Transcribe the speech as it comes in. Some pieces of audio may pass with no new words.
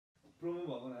Promo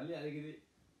भएको हुनाले अलिकति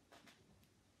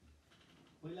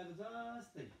पहिलाको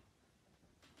जस्तै.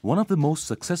 One of the most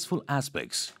successful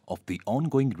aspects of the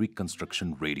ongoing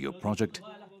reconstruction radio project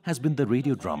has been the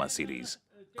radio drama series,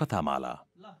 KathaMaala,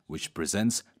 which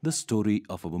presents the story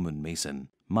of a woman mason,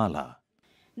 Mala.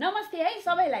 नमस्ते है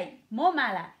सबैलाई, म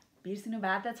माला. बिर्सिनु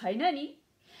भएको त छैन नि.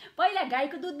 पहिला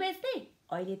गाईको दुध बेच्थे,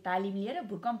 अहिले तालिम लिएर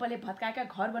भूकम्पले भत्काएका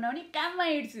घर बनाउने काममा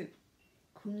हिँड्छु.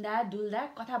 खुम्दा डुल्दा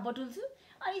कथा बटुल्छु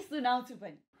अनि सुनाउँछु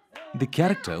पनि. The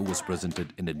character was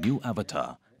presented in a new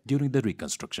avatar during the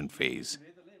reconstruction phase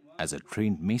as a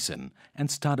trained mason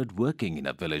and started working in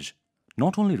a village,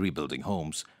 not only rebuilding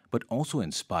homes but also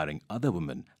inspiring other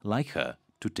women like her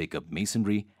to take up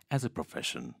masonry as a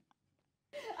profession.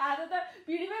 आज त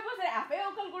पिडीमै बसेर आफै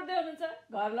occult गर्दै हुनुहुन्छ,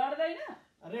 घर लड्दैन.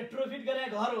 Retrofit गरे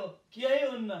घर हो, केही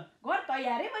हुन्न. घर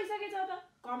तयारै भइसकेछ त.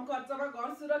 कम खर्चमा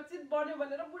घर सुरक्षित बन्यो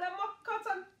भनेर बुढा मक्ख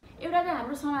छन्. एउटा त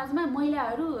हाम्रो समाजमा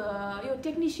महिलाहरू यो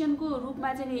टेक्निशियनको रूपमा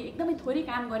चाहिँ एकदमै थोरै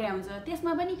काम गरे हुन्छ.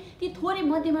 त्यसमा पनि ती थोरै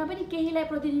मध्येमा पनि केहीलाई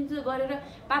प्रतिनिधित्व गरेर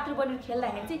पात्र बनेर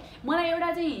खेल्दाखेरि चाहिँ मलाई एउटा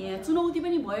चाहिँ चुनौती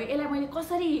पनि भयो. यसलाई मैले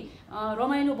कसरी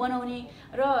रमाइलो बनाउने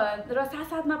र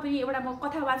साथसाथमा पनि एउटा म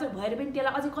कथावाचक भएर पनि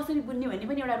त्यसलाई अझै कसरी बुझ्ने भन्ने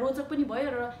पनि एउटा रोचक पनि भयो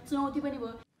र चुनौती पनि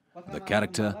भयो. The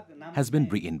character has been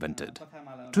reinvented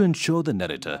to ensure the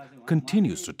narrator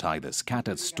continues to tie the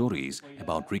scattered stories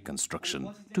about reconstruction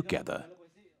together.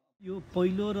 यो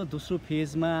पहिलो र दोस्रो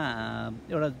फेजमा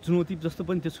एउटा चुनौती जस्तो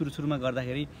पनि त्यो सुरुमा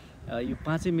गर्दाखेरि यो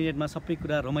 5 मिनेटमा सबै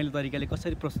कुरा रमाइलो तरिकाले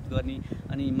कसरी प्रस्तुत गर्ने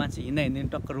अनि मान्छे हिँड्दै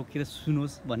टक्क रोकेर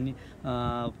सुनोस् भन्ने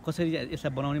कसरी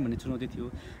यसलाई बनाउने भन्ने चुनौती थियो.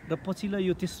 र पछिल्लो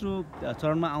यो तेस्रो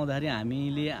चरणमा आउँदाखेरि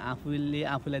हामीले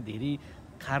आफूलाई धेरै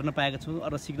खार्न पाएका छौँ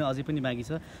र सिक्न अझै पनि बाँकी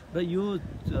छ. र यो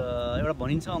एउटा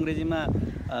भनिन्छ अङ्ग्रेजीमा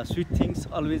sweet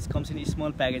things always comes in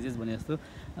small packages भने जस्तो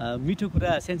मिठो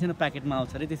कुरा सानो प्याकेटमा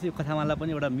आउँछ अरे, त्यसै कथामाला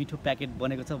पनि एउटा मिठो प्याकेट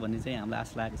बनेको छ भन्ने चाहिँ हामीलाई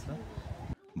आश लागेको छ.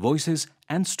 Voices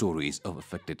and stories of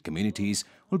affected communities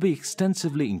will be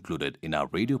extensively included in our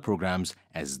radio programs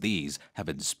as these have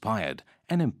inspired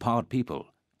and empowered people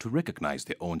to recognize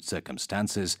their own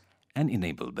circumstances and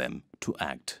enable them to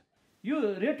act. यो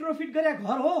retrofit गरे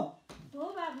घर हो. हो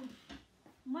बाबु,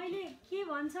 मैले के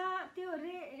भन्छ त्यो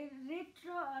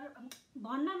रेट्रो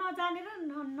भन्न नजानेर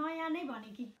नयाँ नै भने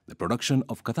कि. The production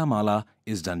of KathaMaala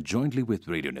is done jointly with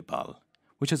Radio Nepal,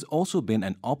 which has also been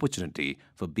an opportunity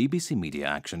for BBC Media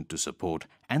Action to support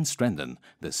and strengthen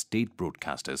the state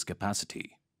broadcasters' capacity.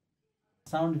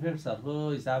 Sound इफेक्ट्सहरुको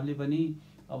हिसाबले पनि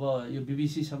अब यो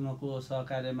BBC सँगको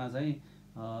सहकार्यमा चाहिँ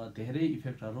धेरै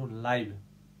इफेक्टहरु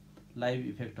लाइभ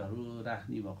इफेक्टहरु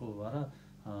राख्ने भएको भएर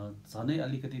झनै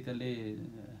अलिकति त्यसले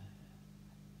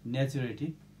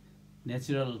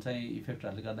नेचुरल चाहिँ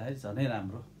इफेक्टहरुले गर्दाखेरि झनै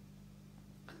राम्रो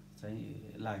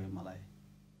चाहिँ लाग्यो मलाई.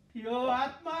 यो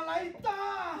आत्मालाई त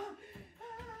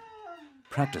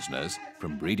Practitioners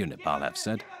from Radio Nepal have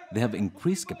said they have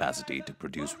increased capacity to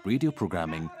produce radio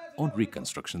programming on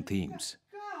reconstruction themes.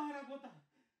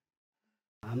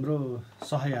 हाम्रो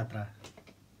सहयात्रा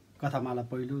कथामाला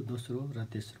पहिलो, दोस्रो र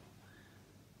तेस्रो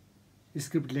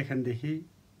स्क्रिप्ट लेखनदेखि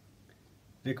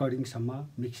रेकर्डिङसम्म,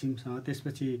 मिक्सिङसम्म,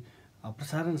 त्यसपछि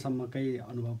प्रसारणसम्मकै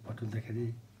अनुभव बटुल्दाखेरि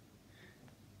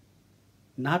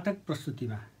नाटक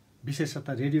प्रस्तुतिमा,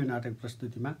 विशेषतः रेडियो नाटक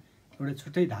प्रस्तुतिमा एउटा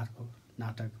छुट्टै धारको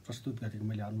नाटक प्रस्तुत गरेको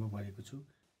मैले अनुभव गरेको छु.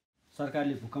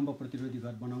 सरकारले भूकम्प प्रतिरोधी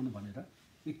घर बनाउनु भनेर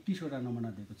 31 वटा नमुना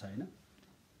दिएको छ हैन.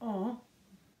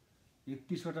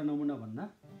 31 वटा नमुना भन्दा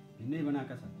भिन्नै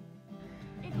बनाएका छन्.